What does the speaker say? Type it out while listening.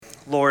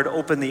Lord,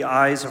 open the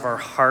eyes of our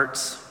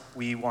hearts.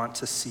 We want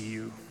to see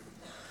you.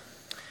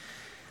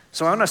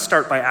 So I want to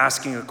start by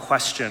asking a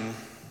question.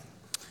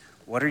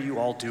 What are you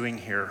all doing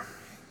here?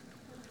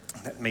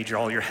 That made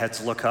all your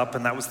heads look up,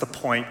 and that was the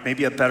point.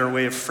 Maybe a better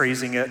way of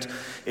phrasing it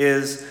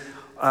is,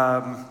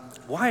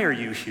 why are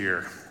you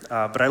here?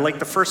 But I like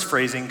the first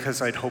phrasing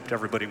because I'd hoped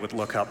everybody would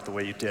look up the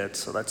way you did,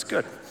 so that's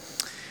good.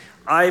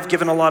 I've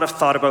given a lot of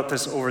thought about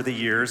this over the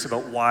years,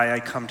 about why I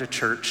come to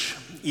church,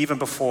 even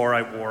before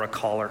I wore a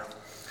collar.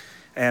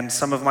 And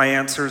some of my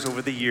answers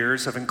over the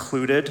years have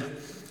included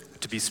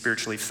to be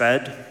spiritually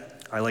fed.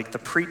 I like the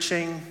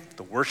preaching,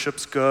 the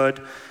worship's good.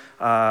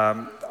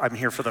 I'm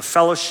here for the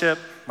fellowship.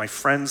 My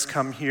friends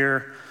come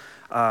here.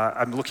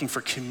 I'm looking for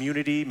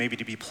community, maybe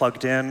to be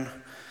plugged in.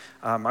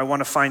 I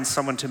want to find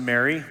someone to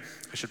marry.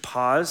 I should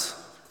pause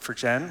for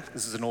Jen.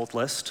 This is an old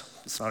list.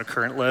 It's not a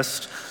current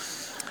list.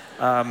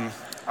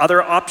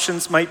 Other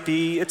options might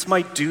be it's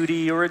my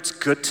duty, or it's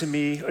good to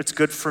me, it's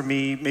good for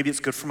me, maybe it's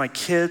good for my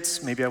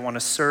kids, maybe I want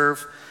to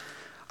serve.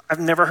 I've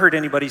never heard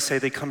anybody say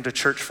they come to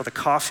church for the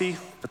coffee,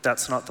 but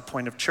that's not the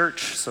point of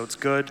church, so it's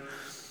good.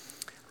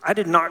 I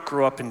did not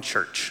grow up in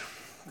church,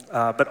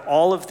 but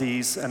all of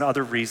these and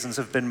other reasons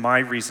have been my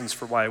reasons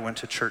for why I went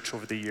to church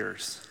over the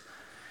years.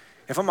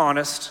 If I'm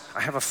honest,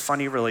 I have a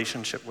funny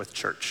relationship with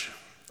church.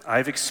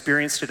 I've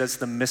experienced it as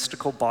the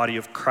mystical body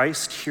of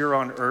Christ here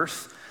on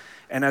earth,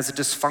 and as a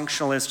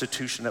dysfunctional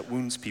institution that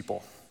wounds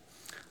people.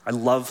 I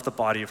love the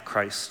body of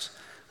Christ,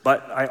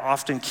 but I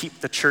often keep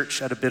the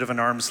church at a bit of an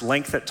arm's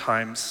length at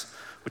times,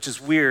 which is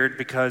weird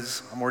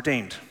because I'm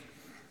ordained.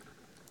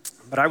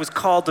 But I was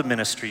called to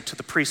ministry, to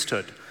the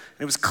priesthood. And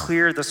it was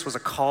clear this was a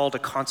call to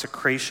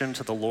consecration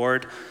to the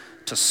Lord,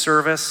 to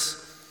service,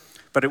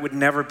 but it would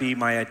never be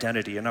my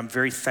identity, and I'm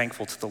very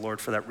thankful to the Lord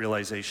for that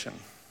realization.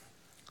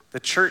 The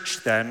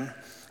church, then,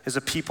 is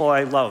a people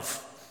I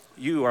love.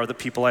 You are the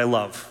people I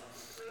love.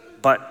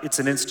 But it's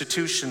an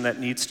institution that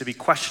needs to be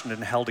questioned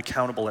and held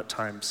accountable at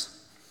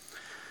times.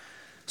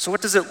 So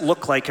what does it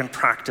look like in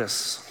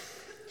practice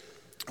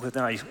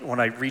when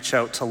I reach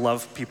out to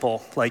love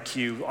people like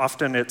you?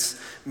 Often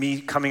it's me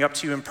coming up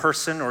to you in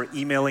person or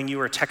emailing you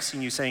or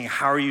texting you saying,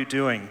 how are you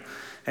doing?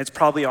 And it's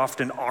probably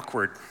often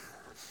awkward.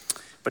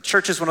 But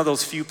church is one of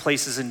those few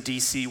places in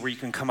DC where you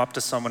can come up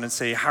to someone and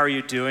say, how are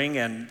you doing?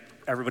 And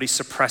everybody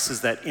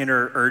suppresses that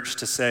inner urge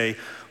to say,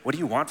 what do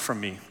you want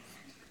from me?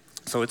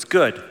 So it's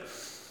good.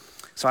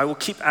 So I will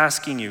keep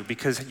asking you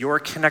because your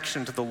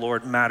connection to the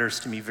Lord matters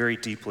to me very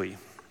deeply.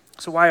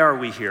 So why are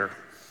we here?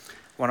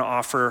 I want to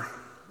offer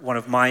one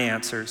of my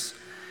answers.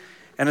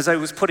 And as I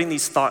was putting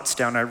these thoughts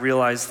down, I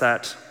realized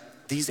that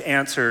these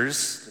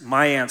answers,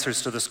 my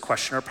answers to this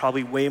question, are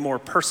probably way more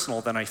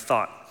personal than I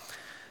thought.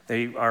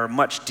 They are a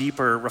much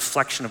deeper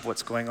reflection of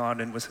what's going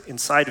on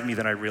inside of me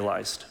than I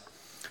realized.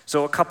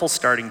 So a couple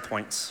starting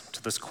points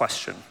to this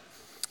question.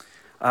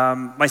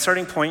 My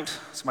starting point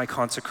is my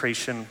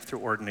consecration through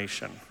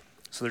ordination.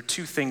 So there are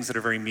two things that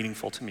are very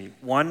meaningful to me.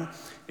 One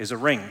is a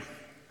ring.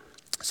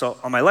 So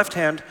on my left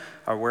hand,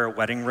 I wear a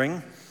wedding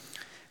ring.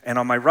 And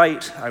on my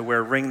right, I wear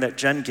a ring that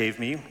Jen gave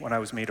me when I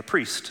was made a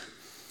priest.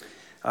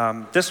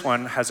 This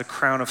one has a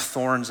crown of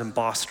thorns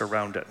embossed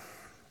around it.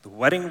 The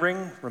wedding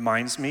ring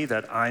reminds me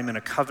that I'm in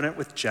a covenant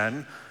with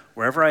Jen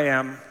wherever I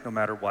am, no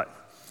matter what.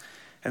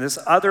 And this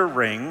other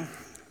ring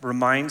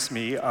reminds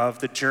me of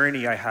the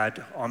journey I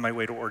had on my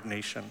way to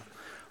ordination,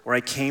 where I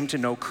came to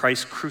know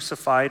Christ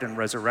crucified and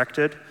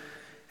resurrected,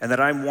 and that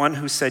I'm one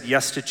who said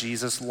yes to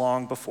Jesus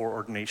long before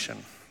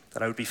ordination,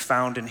 that I would be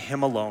found in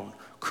him alone,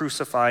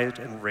 crucified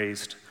and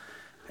raised.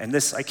 And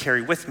this I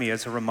carry with me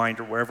as a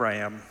reminder wherever I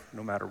am,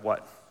 no matter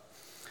what.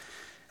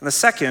 And the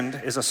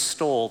second is a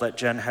stole that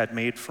Jen had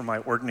made for my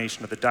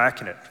ordination of the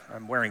diaconate.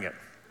 I'm wearing it.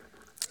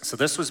 So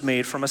this was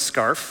made from a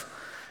scarf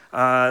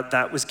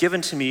that was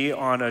given to me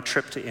on a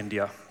trip to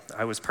India.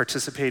 I was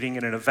participating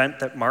in an event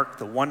that marked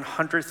the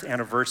 100th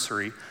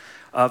anniversary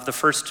of the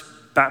first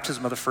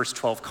baptism of the first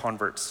 12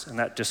 converts in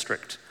that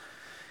district.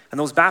 And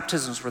those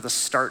baptisms were the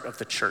start of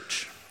the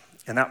church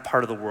in that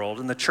part of the world,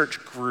 and the church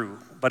grew.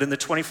 But in the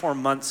 24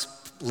 months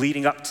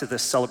leading up to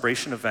this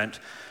celebration event,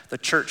 the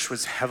church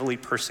was heavily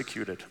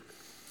persecuted.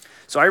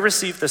 So I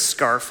received this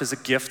scarf as a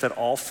gift that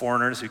all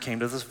foreigners who came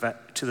to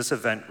this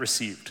event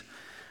received.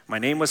 My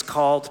name was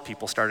called,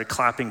 people started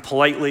clapping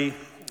politely,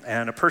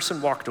 and a person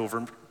walked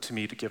over to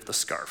me to give the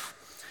scarf.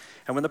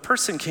 And when the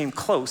person came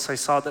close, I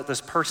saw that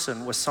this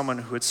person was someone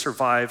who had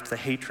survived the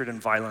hatred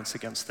and violence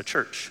against the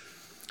church.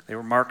 They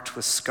were marked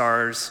with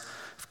scars,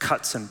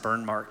 cuts and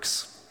burn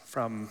marks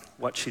from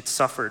what she'd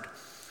suffered.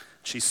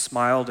 She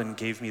smiled and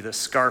gave me this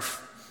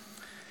scarf.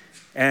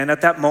 And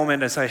at that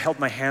moment, as I held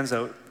my hands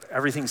out,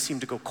 everything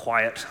seemed to go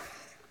quiet.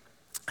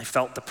 I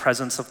felt the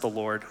presence of the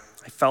Lord.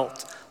 I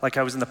felt like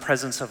I was in the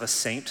presence of a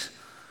saint.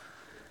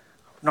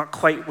 Not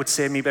quite would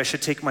say maybe I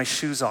should take my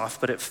shoes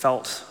off, but it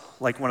felt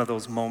like one of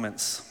those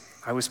moments.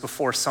 I was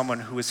before someone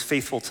who was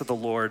faithful to the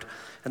Lord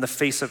in the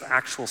face of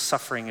actual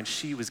suffering, and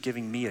she was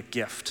giving me a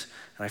gift,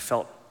 and I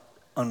felt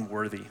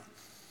unworthy.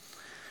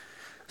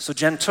 So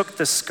Jen took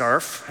this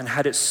scarf and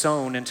had it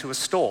sewn into a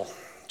stole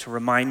to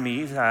remind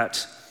me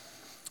that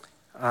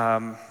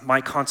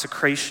my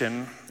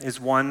consecration is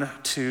one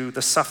to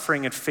the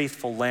suffering and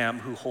faithful Lamb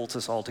who holds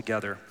us all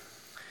together.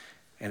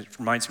 And it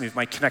reminds me of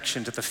my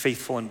connection to the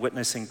faithful and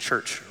witnessing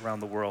church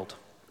around the world.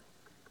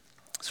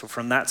 So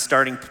from that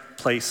starting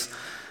place,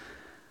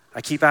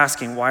 I keep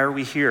asking, why are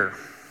we here?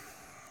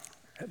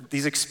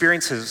 These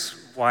experiences,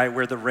 why I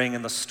wear the ring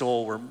and the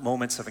stole, were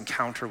moments of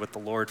encounter with the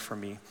Lord for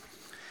me.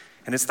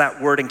 And it's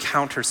that word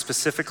encounter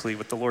specifically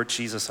with the Lord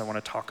Jesus I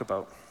want to talk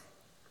about.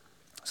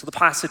 So the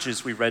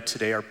passages we read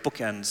today are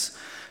bookends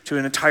to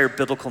an entire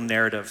biblical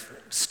narrative.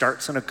 It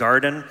starts in a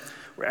garden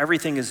where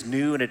everything is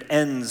new, and it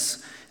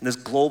ends in this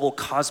global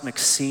cosmic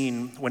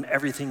scene when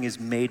everything is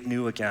made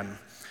new again.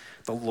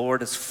 The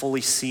Lord is fully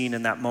seen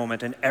in that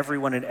moment, and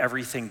everyone and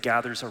everything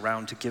gathers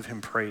around to give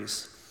him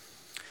praise.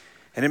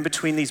 And in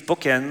between these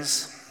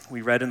bookends,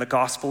 we read in the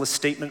gospel a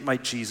statement by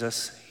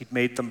Jesus. He'd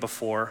made them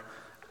before,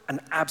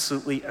 an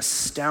absolutely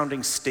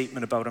astounding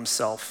statement about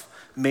himself,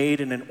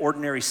 made in an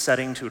ordinary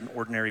setting to an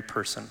ordinary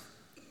person.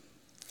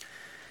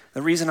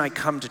 The reason I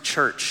come to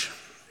church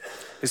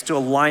is to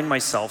align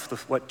myself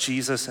with what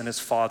Jesus and his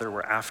Father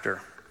were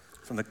after.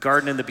 From the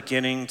garden in the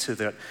beginning to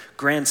the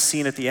grand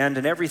scene at the end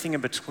and everything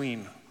in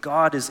between,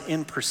 God is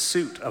in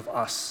pursuit of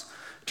us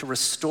to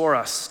restore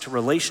us to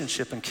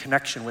relationship and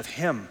connection with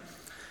him,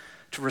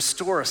 to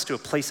restore us to a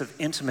place of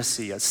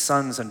intimacy as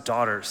sons and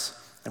daughters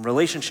and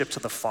relationship to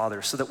the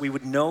Father so that we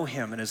would know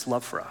him and his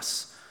love for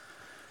us.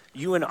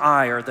 You and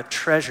I are the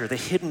treasure, the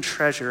hidden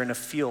treasure in a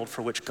field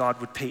for which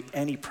God would pay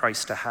any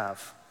price to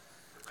have.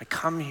 I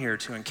come here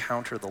to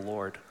encounter the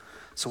Lord.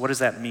 So what does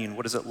that mean?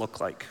 What does it look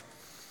like?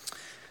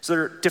 So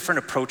there are different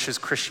approaches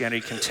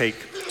Christianity can take.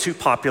 Two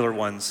popular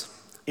ones: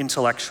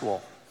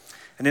 intellectual.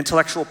 An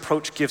intellectual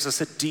approach gives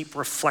us a deep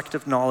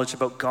reflective knowledge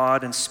about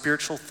God and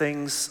spiritual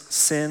things,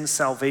 sin,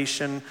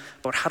 salvation,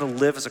 about how to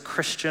live as a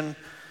Christian.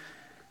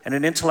 And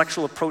an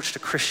intellectual approach to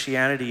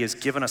Christianity has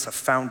given us a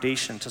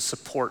foundation to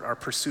support our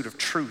pursuit of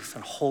truth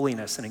and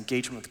holiness and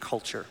engagement with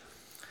culture.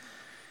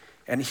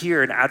 And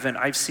here in Advent,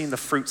 I've seen the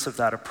fruits of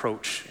that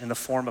approach in the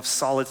form of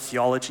solid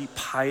theology,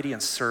 piety,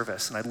 and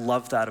service. And I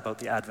love that about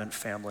the Advent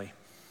family.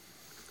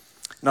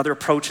 Another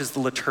approach is the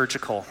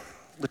liturgical.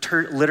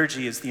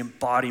 Liturgy is the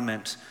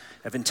embodiment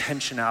of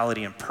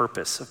intentionality and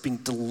purpose, of being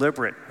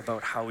deliberate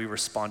about how we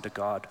respond to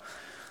God.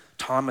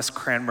 Thomas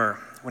Cranmer,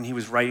 when he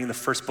was writing the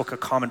first book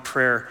of Common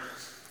Prayer,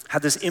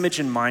 had this image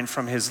in mind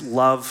from his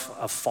love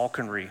of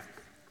falconry.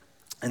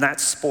 In that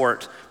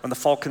sport, when the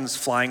falcon's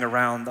flying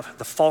around,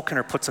 the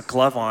falconer puts a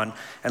glove on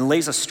and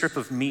lays a strip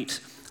of meat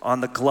on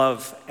the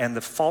glove, and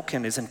the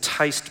falcon is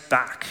enticed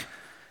back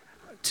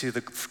to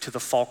the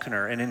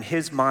falconer. And in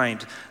his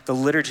mind, the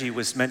liturgy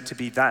was meant to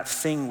be that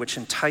thing which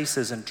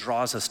entices and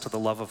draws us to the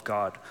love of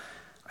God.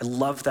 I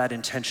love that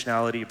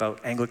intentionality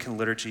about Anglican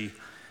liturgy,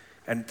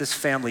 and this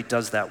family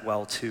does that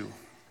well too.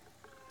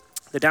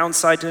 The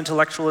downside to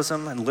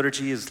intellectualism and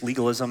liturgy is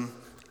legalism,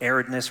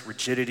 aridness,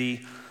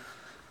 rigidity,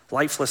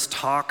 lifeless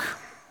talk.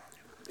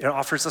 It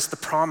offers us the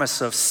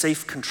promise of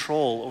safe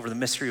control over the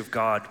mystery of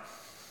God,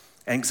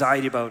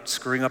 anxiety about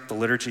screwing up the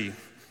liturgy.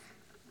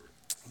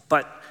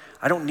 But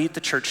I don't need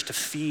the church to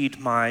feed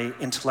my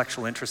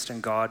intellectual interest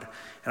in God,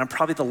 and I'm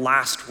probably the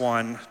last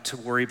one to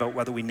worry about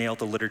whether we nail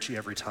the liturgy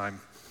every time.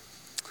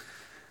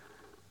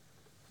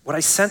 What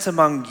I sense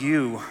among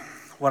you,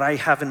 what I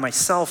have in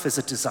myself, is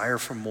a desire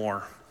for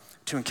more,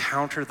 to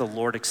encounter the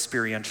Lord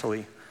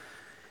experientially.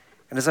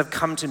 And as I've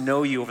come to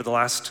know you over the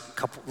last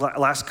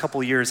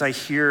couple years, I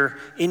hear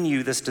in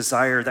you this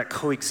desire that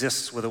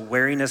coexists with a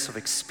wariness of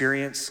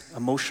experience,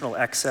 emotional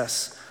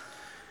excess,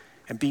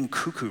 and being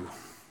cuckoo.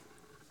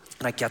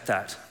 And I get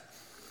that.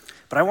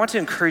 But I want to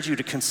encourage you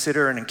to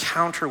consider an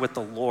encounter with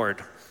the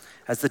Lord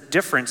as the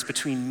difference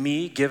between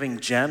me giving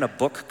Jen a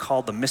book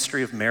called The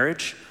Mystery of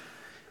Marriage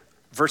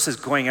versus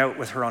going out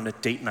with her on a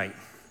date night.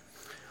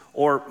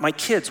 Or my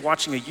kids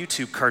watching a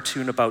YouTube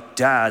cartoon about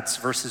dads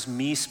versus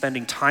me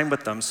spending time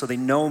with them so they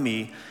know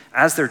me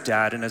as their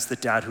dad and as the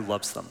dad who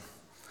loves them.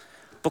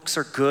 Books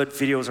are good,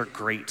 videos are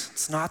great.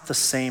 It's not the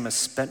same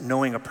as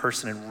knowing a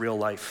person in real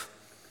life.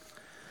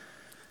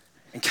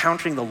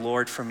 Encountering the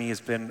Lord for me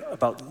has been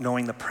about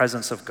knowing the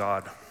presence of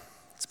God.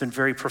 It's been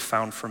very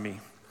profound for me.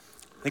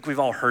 I think we've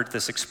all heard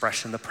this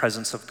expression, the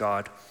presence of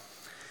God.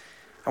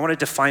 I want to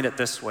define it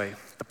this way.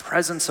 The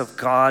presence of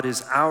God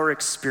is our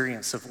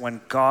experience of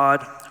when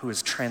God, who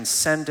is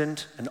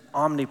transcendent and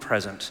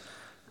omnipresent,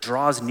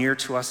 draws near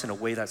to us in a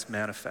way that's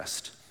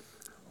manifest.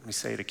 Let me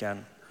say it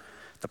again.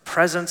 The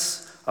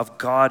presence of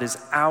God is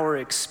our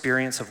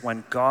experience of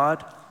when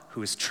God,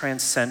 who is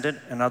transcendent,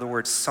 in other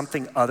words,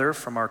 something other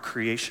from our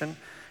creation,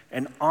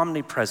 and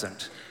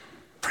omnipresent,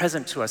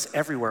 present to us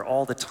everywhere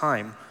all the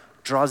time,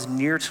 draws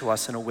near to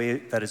us in a way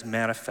that is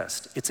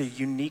manifest. It's a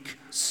unique,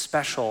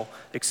 special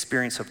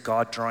experience of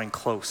God drawing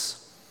close.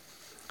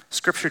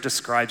 Scripture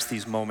describes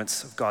these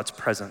moments of God's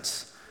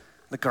presence.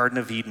 The Garden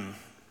of Eden,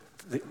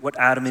 what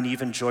Adam and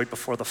Eve enjoyed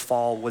before the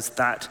fall was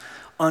that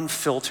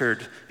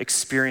unfiltered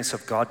experience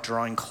of God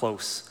drawing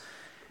close.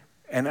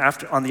 And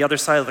on the other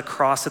side of the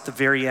cross at the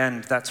very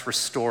end, that's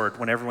restored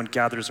when everyone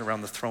gathers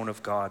around the throne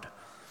of God.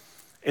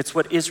 It's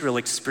what Israel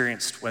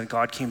experienced when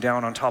God came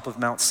down on top of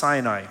Mount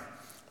Sinai,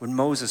 when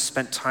Moses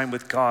spent time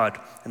with God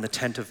in the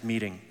tent of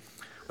meeting.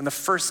 When the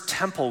first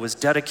temple was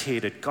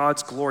dedicated,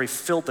 God's glory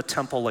filled the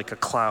temple like a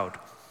cloud.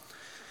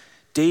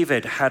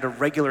 David had a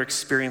regular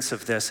experience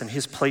of this in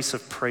his place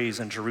of praise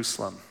in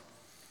Jerusalem.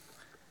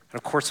 And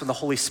of course, when the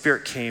Holy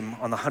Spirit came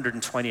on the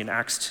 120 in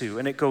Acts 2,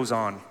 and it goes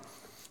on,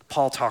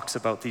 Paul talks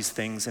about these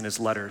things in his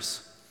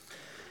letters.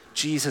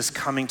 Jesus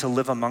coming to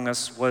live among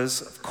us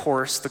was, of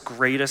course, the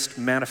greatest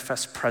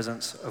manifest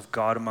presence of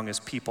God among his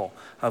people,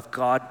 of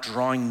God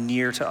drawing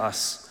near to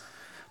us.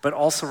 But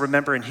also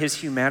remember, in his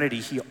humanity,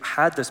 he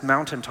had this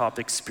mountaintop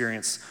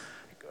experience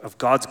of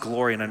God's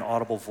glory in an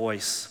audible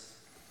voice.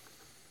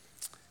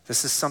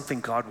 This is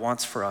something God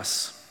wants for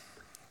us.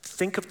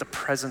 Think of the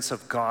presence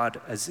of God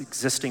as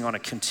existing on a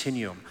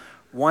continuum.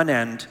 One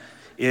end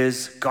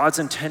is God's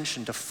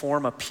intention to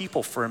form a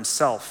people for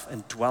himself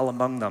and dwell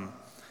among them,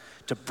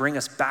 to bring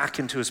us back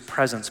into his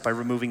presence by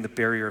removing the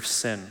barrier of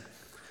sin.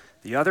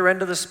 The other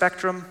end of the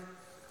spectrum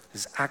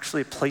is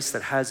actually a place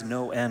that has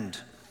no end.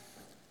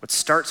 What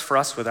starts for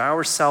us with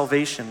our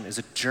salvation is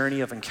a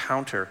journey of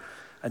encounter,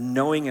 a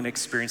knowing and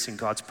experiencing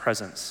God's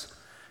presence.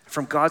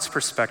 From God's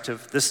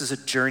perspective, this is a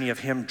journey of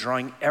him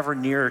drawing ever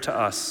nearer to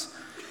us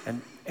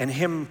and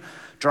him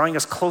drawing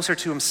us closer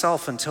to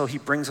himself until he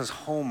brings us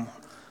home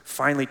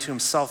finally to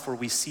himself, where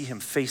we see him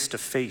face to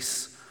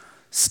face,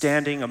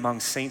 standing among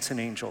saints and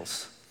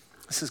angels.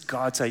 This is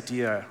God's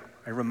idea,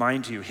 I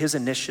remind you, his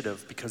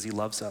initiative, because he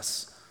loves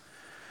us.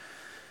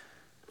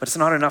 But it's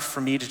not enough for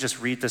me to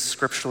just read this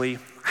scripturally.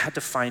 I had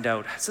to find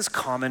out, is this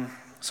common?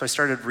 So I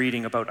started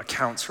reading about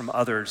accounts from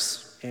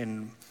others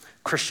in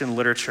Christian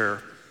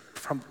literature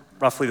from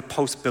roughly the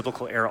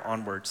post-biblical era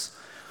onwards.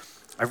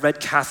 I read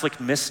Catholic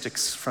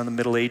mystics from the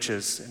Middle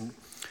Ages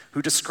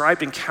who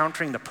described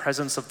encountering the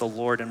presence of the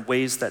Lord in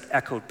ways that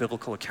echoed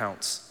biblical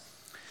accounts.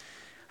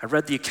 I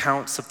read the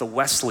accounts of the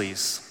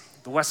Wesleys.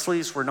 The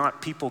Wesleys were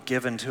not people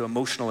given to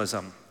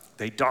emotionalism.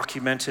 They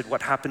documented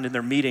what happened in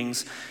their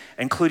meetings,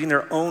 including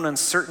their own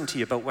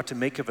uncertainty about what to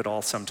make of it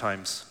all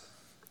sometimes.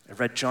 I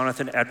read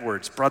Jonathan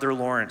Edwards, Brother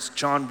Lawrence,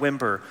 John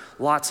Wimber,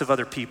 lots of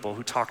other people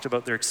who talked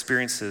about their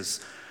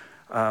experiences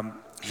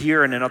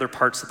here and in other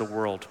parts of the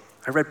world.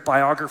 I read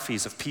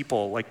biographies of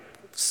people like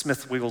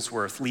Smith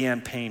Wigglesworth,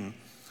 Leanne Payne.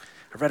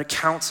 I read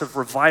accounts of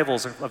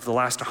revivals of the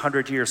last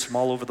 100 years from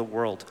all over the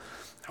world.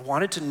 I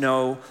wanted to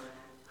know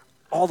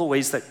all the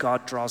ways that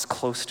God draws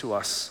close to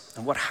us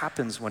and what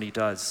happens when he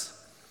does.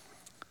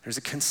 There's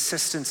a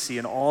consistency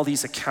in all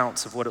these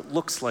accounts of what it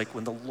looks like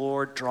when the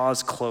Lord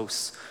draws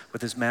close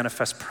with his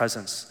manifest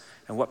presence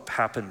and what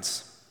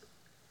happens.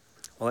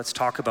 Well, let's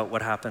talk about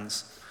what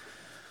happens.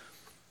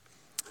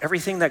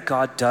 Everything that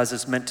God does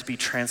is meant to be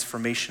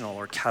transformational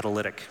or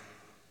catalytic.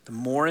 The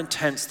more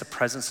intense the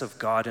presence of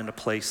God in a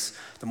place,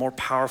 the more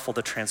powerful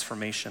the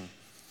transformation.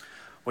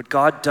 What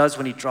God does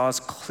when he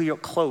draws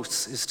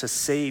close is to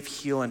save,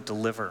 heal, and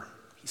deliver.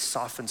 He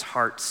softens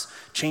hearts,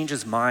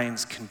 changes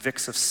minds,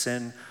 convicts of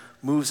sin,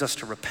 moves us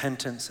to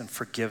repentance and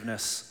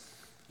forgiveness.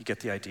 You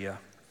get the idea.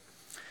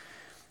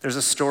 There's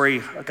a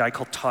story a guy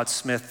called Todd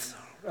Smith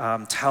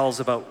tells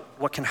about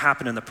what can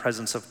happen in the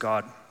presence of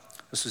God.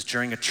 This was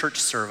during a church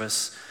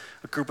service.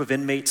 A group of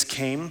inmates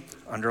came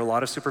under a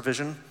lot of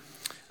supervision.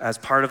 As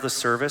part of the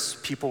service,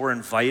 people were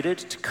invited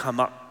to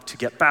come up to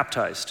get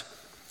baptized.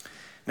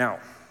 Now,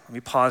 let me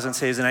pause and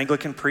say, as an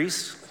Anglican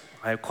priest,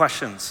 I have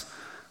questions.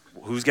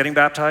 Who's getting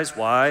baptized?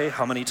 Why?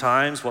 How many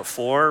times? What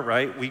for?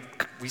 Right?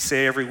 We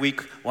say every week,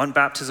 one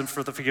baptism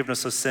for the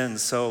forgiveness of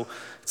sins. So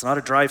it's not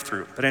a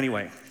drive-through. But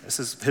anyway, this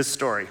is his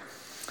story.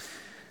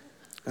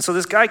 And so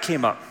this guy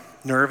came up,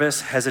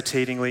 nervous,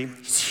 hesitatingly.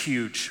 He's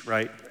huge,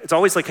 right? It's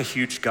always like a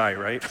huge guy,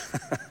 right?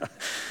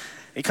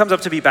 He comes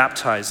up to be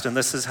baptized, and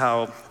this is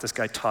how this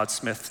guy Todd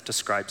Smith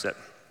describes it.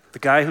 The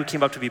guy who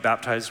came up to be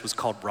baptized was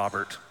called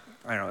Robert.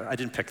 I don't know, I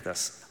didn't pick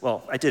this.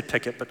 Well, I did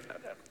pick it, but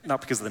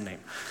not because of the name.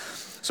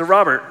 So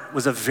Robert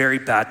was a very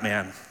bad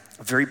man,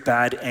 a very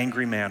bad,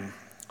 angry man.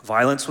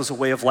 Violence was a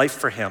way of life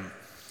for him.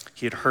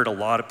 He had hurt a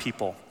lot of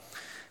people.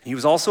 And he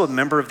was also a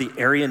member of the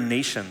Aryan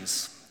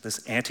Nations,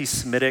 this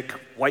anti-Semitic,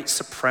 white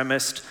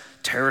supremacist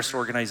terrorist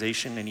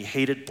organization, and he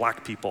hated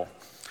black people.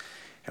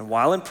 And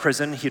while in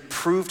prison, he had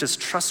proved his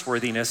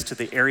trustworthiness to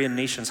the Aryan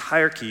Nations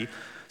hierarchy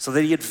so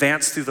that he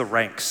advanced through the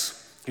ranks.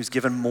 He was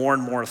given more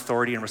and more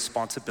authority and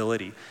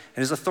responsibility. And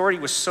his authority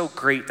was so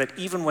great that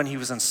even when he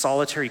was in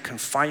solitary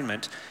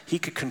confinement, he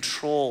could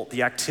control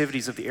the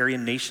activities of the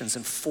Aryan Nations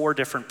in 4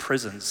 different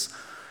prisons,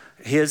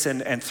 his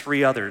and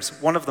 3 others.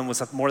 One of them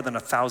was more than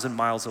 1,000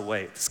 miles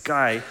away. This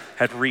guy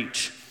had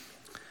reach.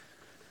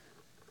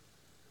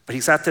 But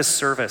he's at this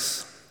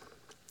service,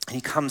 and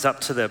he comes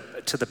up to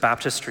the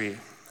baptistry,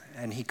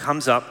 and he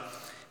comes up,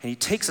 and he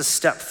takes a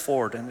step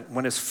forward, and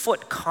when his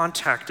foot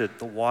contacted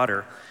the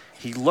water,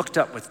 he looked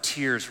up with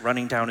tears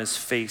running down his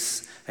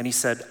face, and he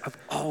said, "I've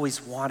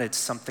always wanted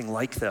something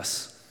like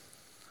this."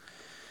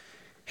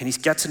 And he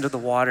gets into the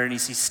water, and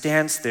as he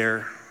stands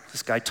there,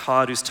 This guy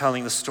Todd, who's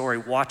telling the story,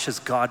 watches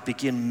God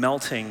begin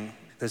melting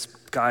this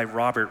guy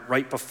Robert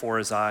right before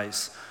his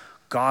eyes.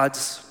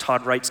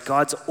 Todd writes,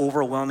 God's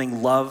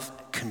overwhelming love,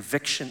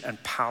 conviction,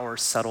 and power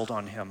settled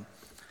on him.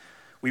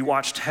 We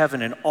watched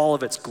heaven in all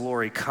of its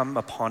glory come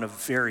upon a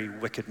very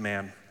wicked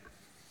man.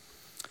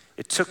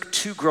 It took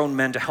 2 grown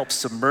men to help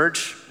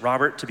submerge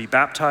Robert to be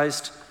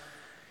baptized,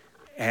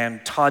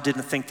 and Todd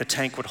didn't think the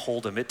tank would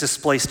hold him. It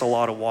displaced a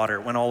lot of water,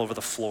 it went all over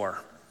the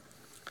floor.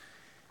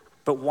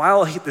 But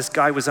while this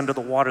guy was under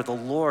the water, the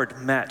Lord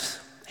met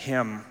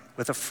him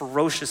with a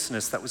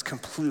ferociousness that was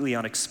completely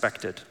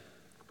unexpected.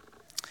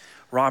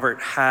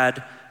 Robert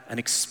had an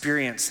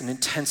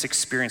intense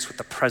experience with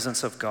the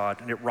presence of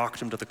God, and it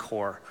rocked him to the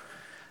core.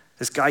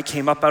 This guy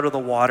came up out of the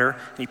water,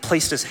 and he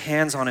placed his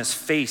hands on his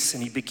face,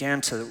 and he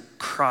began to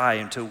cry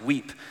and to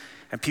weep.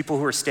 And people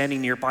who were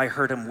standing nearby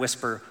heard him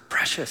whisper,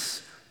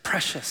 "Precious,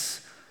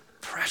 precious,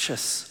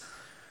 precious."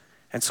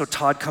 And so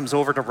Todd comes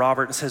over to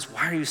Robert and says,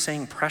 "Why are you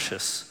saying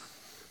precious?"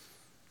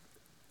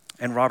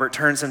 And Robert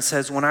turns and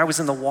says, "When I was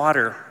in the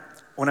water,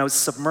 when I was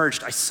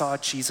submerged, I saw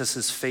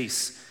Jesus'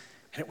 face,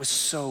 and it was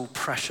so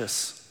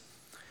precious."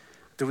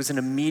 There was an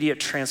immediate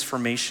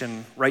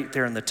transformation right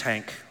there in the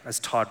tank, as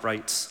Todd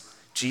writes.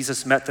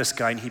 Jesus met this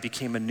guy, and he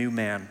became a new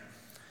man.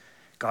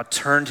 God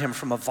turned him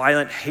from a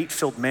violent,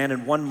 hate-filled man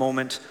in one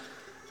moment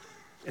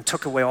and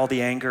took away all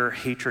the anger,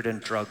 hatred,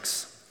 and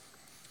drugs.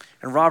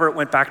 And Robert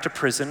went back to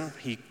prison.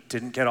 He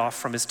didn't get off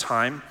from his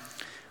time,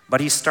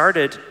 but he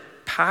started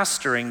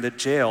pastoring the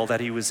jail that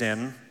he was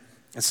in.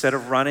 Instead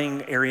of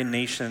running Aryan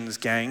Nations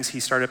gangs, he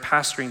started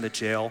pastoring the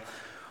jail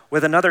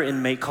with another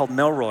inmate called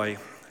Melroy,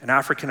 an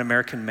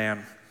African-American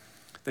man.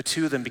 The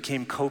two of them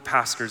became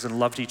co-pastors and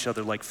loved each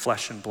other like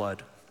flesh and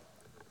blood.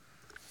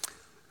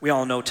 We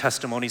all know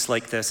testimonies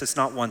like this. It's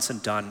not once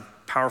and done.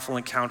 Powerful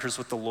encounters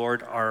with the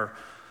Lord are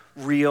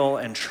real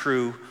and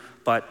true,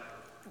 but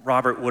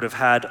Robert would have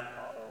had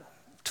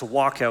to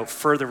walk out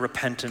further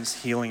repentance,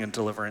 healing, and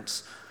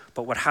deliverance.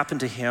 But what happened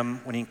to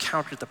him when he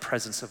encountered the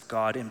presence of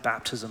God in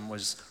baptism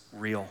was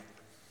real.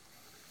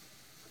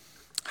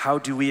 How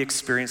do we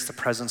experience the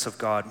presence of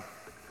God?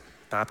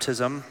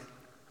 Baptism,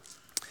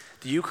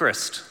 the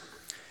Eucharist.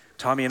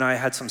 Tommy and I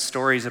had some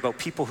stories about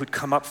people who'd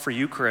come up for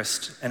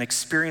Eucharist and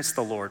experienced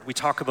the Lord. We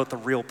talk about the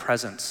real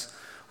presence.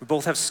 We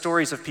both have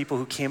stories of people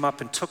who came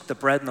up and took the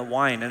bread and the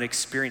wine and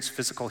experienced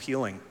physical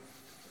healing.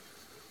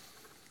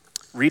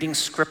 Reading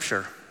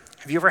scripture.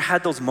 Have you ever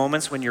had those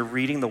moments when you're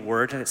reading the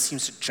word and it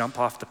seems to jump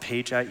off the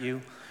page at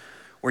you?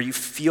 Where you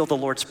feel the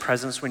Lord's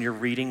presence when you're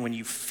reading, when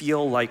you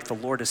feel like the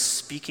Lord is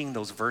speaking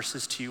those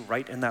verses to you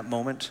right in that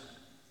moment?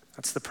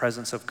 That's the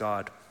presence of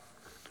God.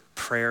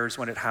 Prayers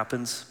when it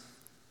happens.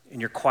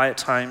 In your quiet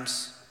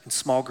times, in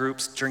small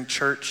groups, during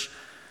church,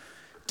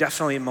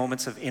 definitely in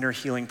moments of inner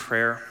healing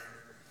prayer.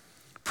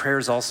 Prayer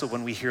is also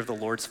when we hear the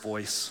Lord's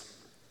voice.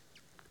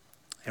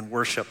 And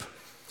worship.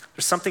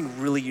 There's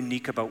something really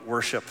unique about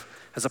worship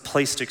as a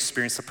place to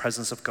experience the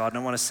presence of God,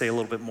 and I want to say a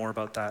little bit more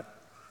about that.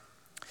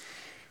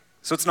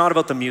 So it's not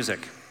about the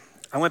music.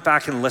 I went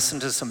back and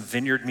listened to some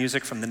Vineyard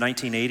music from the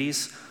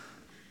 1980s.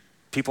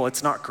 People,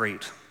 it's not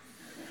great.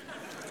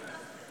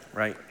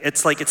 Right?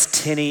 It's like it's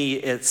tinny,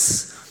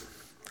 it's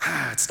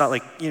not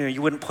like, you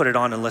wouldn't put it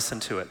on and listen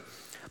to it.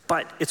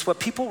 But it's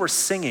what people were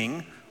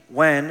singing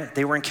when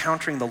they were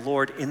encountering the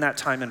Lord in that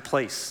time and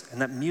place.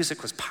 And that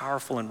music was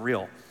powerful and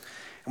real.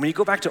 And when you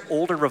go back to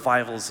older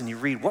revivals and you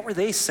read, what were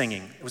they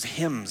singing? It was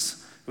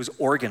hymns, it was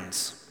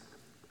organs.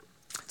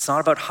 It's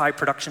not about high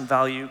production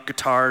value,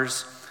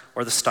 guitars,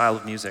 or the style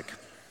of music.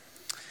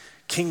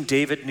 King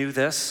David knew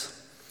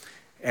this.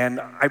 And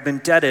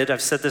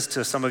I've said this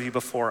to some of you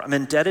before, I'm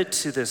indebted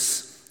to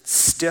this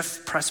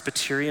stiff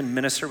Presbyterian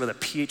minister with a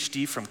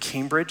PhD from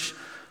Cambridge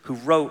who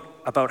wrote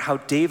about how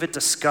David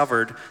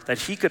discovered that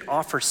he could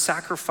offer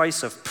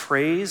sacrifice of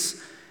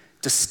praise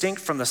distinct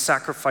from the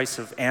sacrifice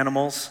of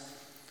animals,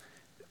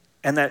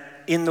 and that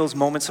in those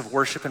moments of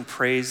worship and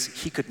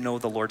praise, he could know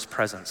the Lord's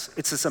presence.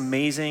 It's this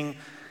amazing,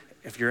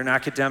 if you're an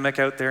academic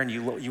out there and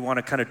you want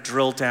to kind of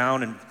drill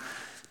down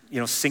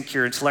and sink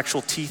your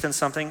intellectual teeth in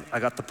something,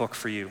 I got the book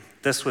for you.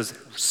 This was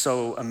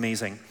so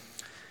amazing.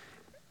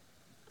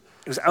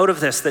 It was out of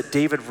this that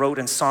David wrote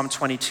in Psalm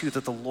 22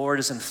 that the Lord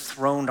is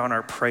enthroned on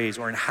our praise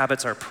or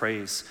inhabits our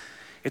praise.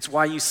 It's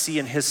why you see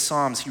in his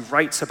Psalms, he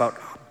writes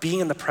about being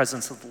in the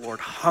presence of the Lord,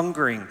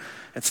 hungering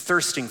and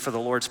thirsting for the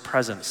Lord's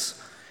presence.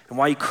 And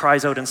why he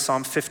cries out in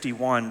Psalm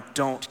 51,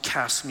 "Don't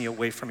cast me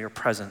away from your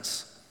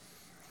presence."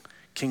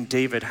 King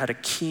David had a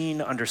keen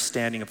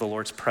understanding of the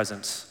Lord's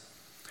presence.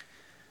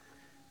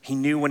 He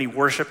knew when he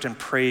worshiped and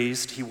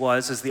praised, he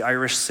was, as the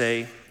Irish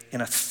say,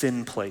 in a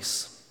thin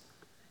place.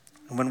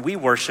 And when we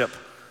worship,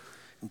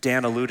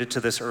 Dan alluded to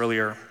this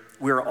earlier,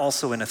 we are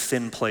also in a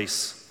thin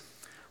place.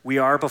 We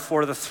are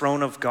before the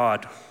throne of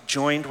God,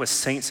 joined with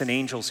saints and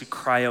angels who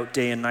cry out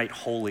day and night,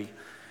 "Holy."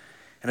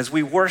 And as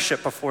we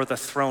worship before the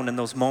throne in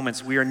those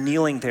moments, we are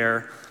kneeling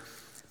there,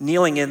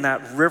 kneeling in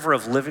that river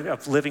of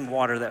living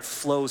water that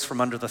flows from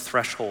under the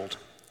threshold.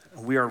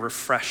 And we are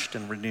refreshed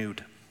and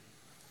renewed.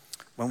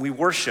 When we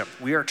worship,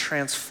 we are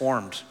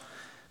transformed.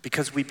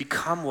 because we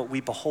become what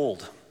we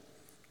behold.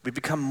 We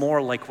become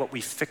more like what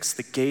we fix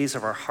the gaze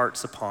of our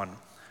hearts upon,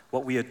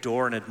 what we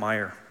adore and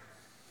admire.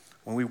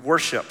 When we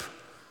worship,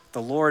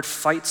 the Lord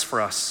fights for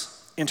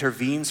us,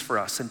 intervenes for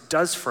us, and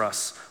does for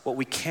us what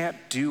we can't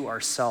do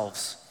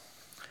ourselves.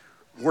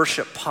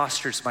 Worship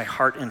postures my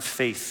heart in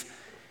faith.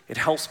 It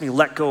helps me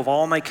let go of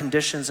all my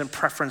conditions and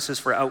preferences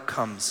for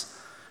outcomes.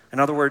 In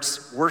other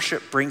words,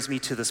 worship brings me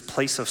to this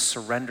place of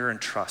surrender and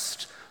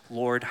trust.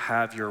 Lord,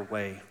 have your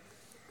way.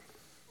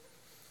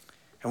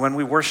 And when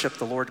we worship,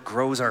 the Lord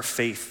grows our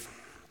faith.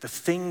 The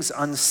things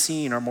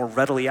unseen are more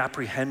readily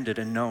apprehended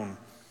and known.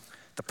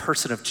 The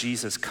person of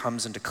Jesus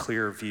comes into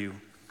clearer view.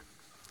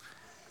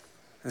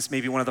 This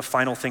may be one of the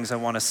final things I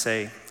want to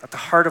say. At the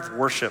heart of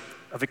worship,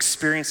 of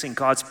experiencing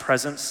God's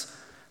presence,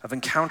 of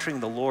encountering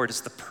the Lord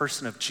is the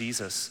person of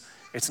Jesus.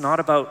 It's not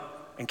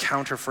about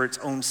encounter for its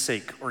own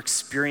sake or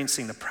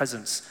experiencing the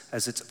presence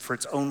for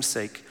its own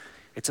sake.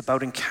 It's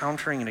about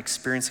encountering and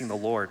experiencing the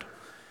Lord.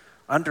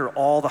 Under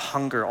all the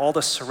hunger, all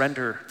the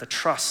surrender, the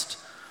trust,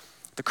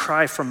 the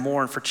cry for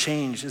more and for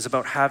change is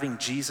about having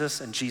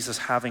Jesus and Jesus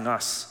having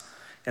us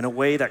in a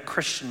way that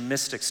Christian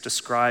mystics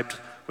described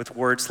with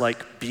words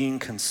like being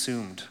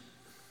consumed.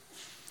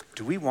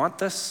 Do we want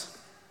this?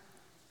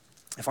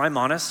 If I'm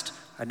honest,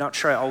 I'm not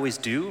sure I always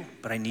do,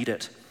 but I need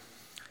it.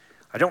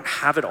 I don't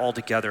have it all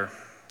together.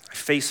 I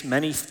face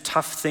many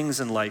tough things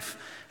in life,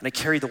 and I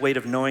carry the weight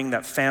of knowing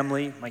that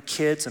family, my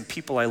kids, and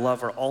people I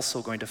love are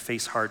also going to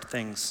face hard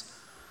things.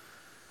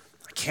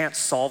 I can't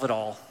solve it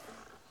all.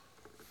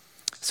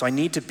 So I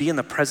need to be in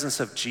the presence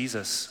of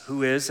Jesus,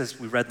 who is, as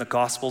we read in the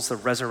Gospels, the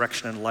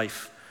resurrection and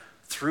life,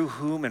 through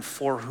whom and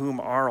for whom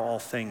are all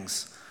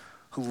things,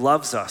 who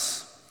loves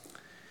us.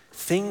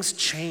 Things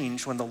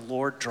change when the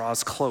Lord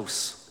draws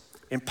close,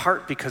 in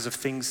part because of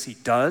things he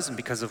does and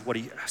because of what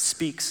he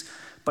speaks,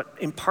 but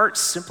in part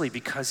simply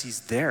because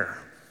he's there.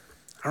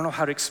 I don't know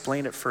how to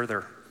explain it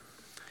further.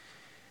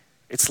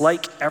 It's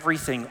like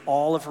everything,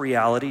 all of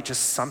reality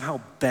just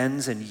somehow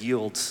bends and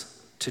yields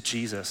to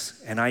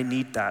Jesus, and I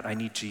need that. I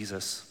need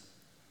Jesus.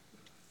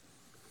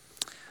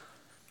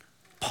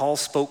 Paul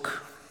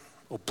spoke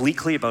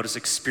obliquely about his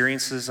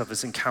experiences of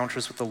his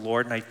encounters with the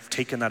Lord, and I've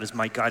taken that as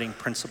my guiding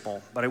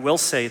principle. But I will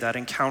say that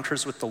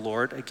encounters with the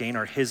Lord, again,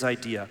 are his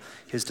idea,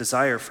 his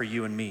desire for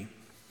you and me.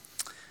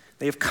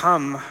 They have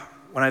come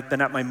when I've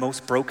been at my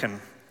most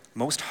broken,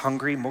 most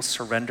hungry, most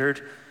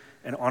surrendered,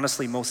 and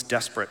honestly most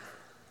desperate.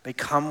 They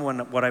come when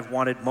what I've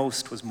wanted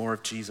most was more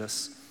of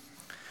Jesus.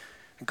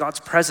 And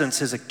God's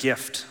presence is a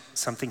gift,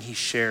 something he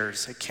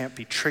shares. It can't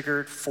be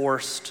triggered,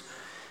 forced.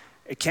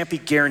 It can't be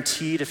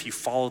guaranteed if you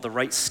follow the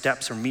right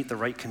steps or meet the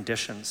right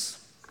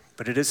conditions.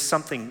 But it is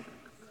something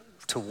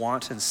to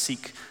want and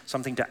seek,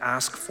 something to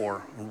ask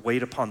for and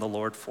wait upon the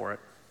Lord for it.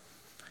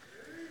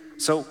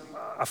 So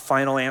a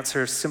final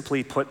answer,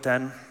 simply put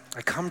then,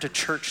 I come to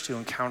church to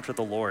encounter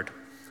the Lord,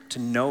 to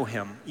know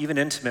him, even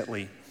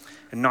intimately,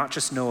 and not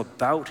just know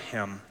about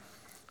him,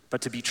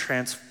 but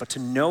to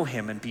know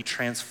him and be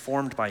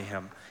transformed by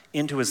him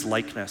into his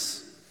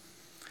likeness,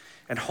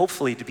 and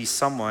hopefully to be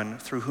someone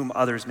through whom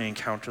others may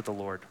encounter the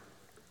Lord.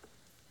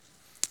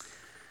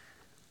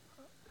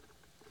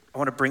 I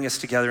want to bring us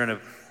together in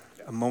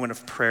a moment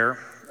of prayer.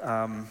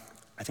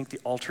 I think the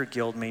Altar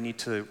Guild may need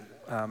to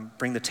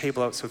bring the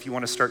table out, so if you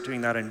want to start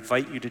doing that, I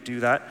invite you to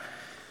do that.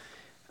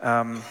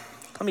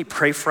 Let me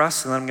pray for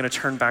us, and then I'm going to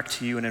turn back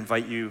to you and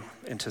invite you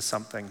into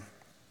something.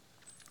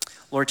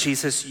 Lord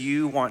Jesus,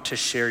 you want to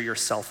share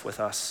yourself with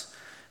us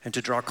and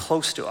to draw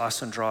close to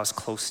us and draw us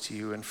close to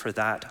you. And for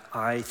that,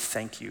 I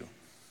thank you.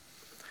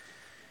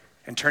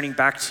 And turning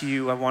back to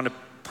you, I want to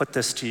put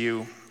this to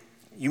you.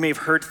 You may have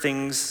heard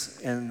things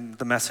in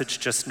the message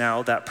just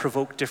now that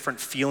provoke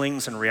different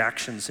feelings and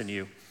reactions in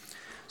you.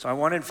 So I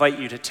want to invite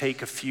you to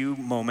take a few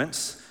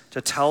moments to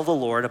tell the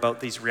Lord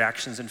about these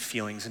reactions and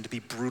feelings and to be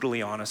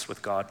brutally honest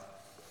with God.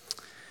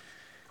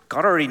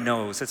 God already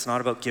knows. It's not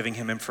about giving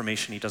him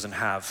information he doesn't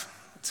have.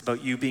 It's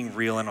about you being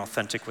real and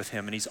authentic with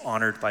him, and he's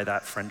honored by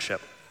that friendship.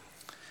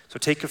 So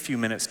take a few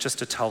minutes just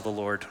to tell the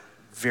Lord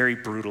very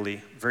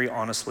brutally, very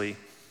honestly,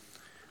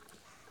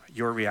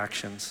 your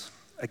reactions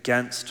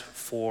against,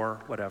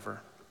 for,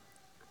 whatever.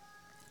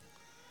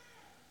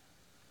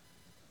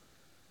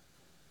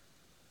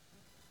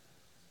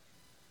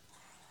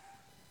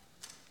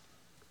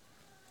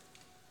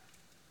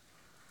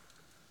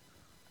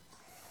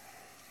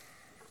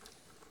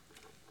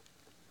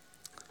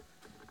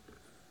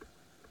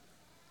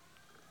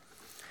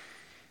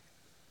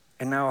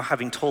 And now,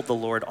 having told the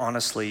Lord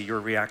honestly your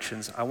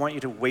reactions, I want you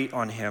to wait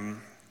on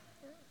him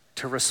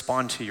to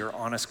respond to your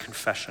honest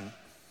confession.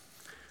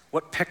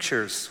 What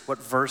pictures, what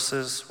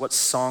verses, what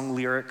song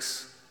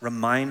lyrics,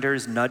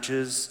 reminders,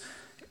 nudges,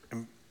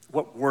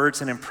 what words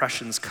and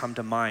impressions come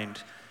to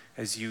mind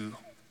as you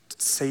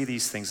say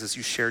these things, as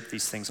you shared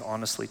these things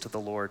honestly to the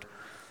Lord?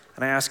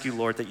 And I ask you,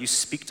 Lord, that you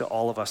speak to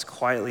all of us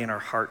quietly in our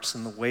hearts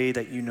in the way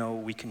that you know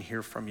we can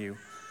hear from you.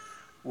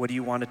 What do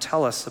you want to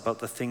tell us about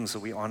the things that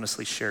we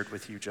honestly shared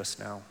with you just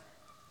now?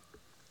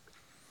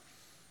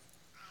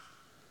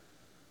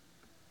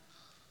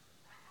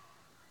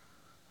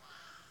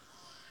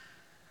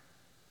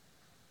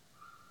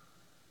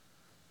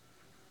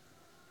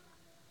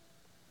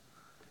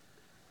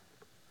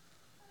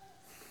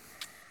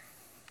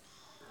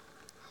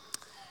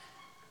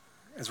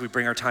 as we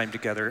bring our time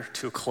together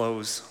to a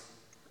close,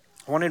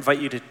 I want to invite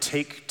you to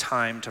take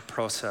time to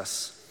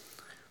process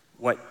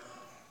what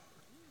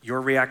your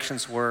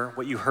reactions were,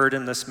 what you heard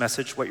in this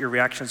message, what your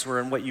reactions were,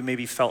 and what you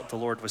maybe felt the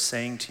Lord was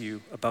saying to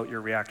you about your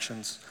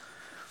reactions.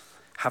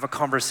 Have a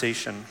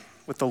conversation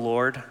with the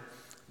Lord,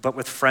 but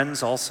with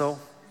friends also.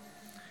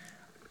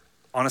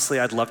 Honestly,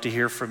 I'd love to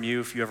hear from you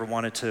if you ever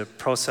wanted to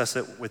process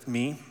it with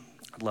me.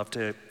 I'd love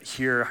to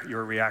hear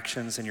your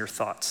reactions and your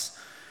thoughts.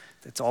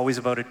 It's always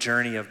about a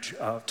journey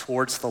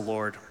towards the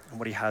Lord and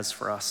what he has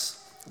for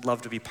us. I'd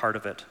love to be part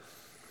of it.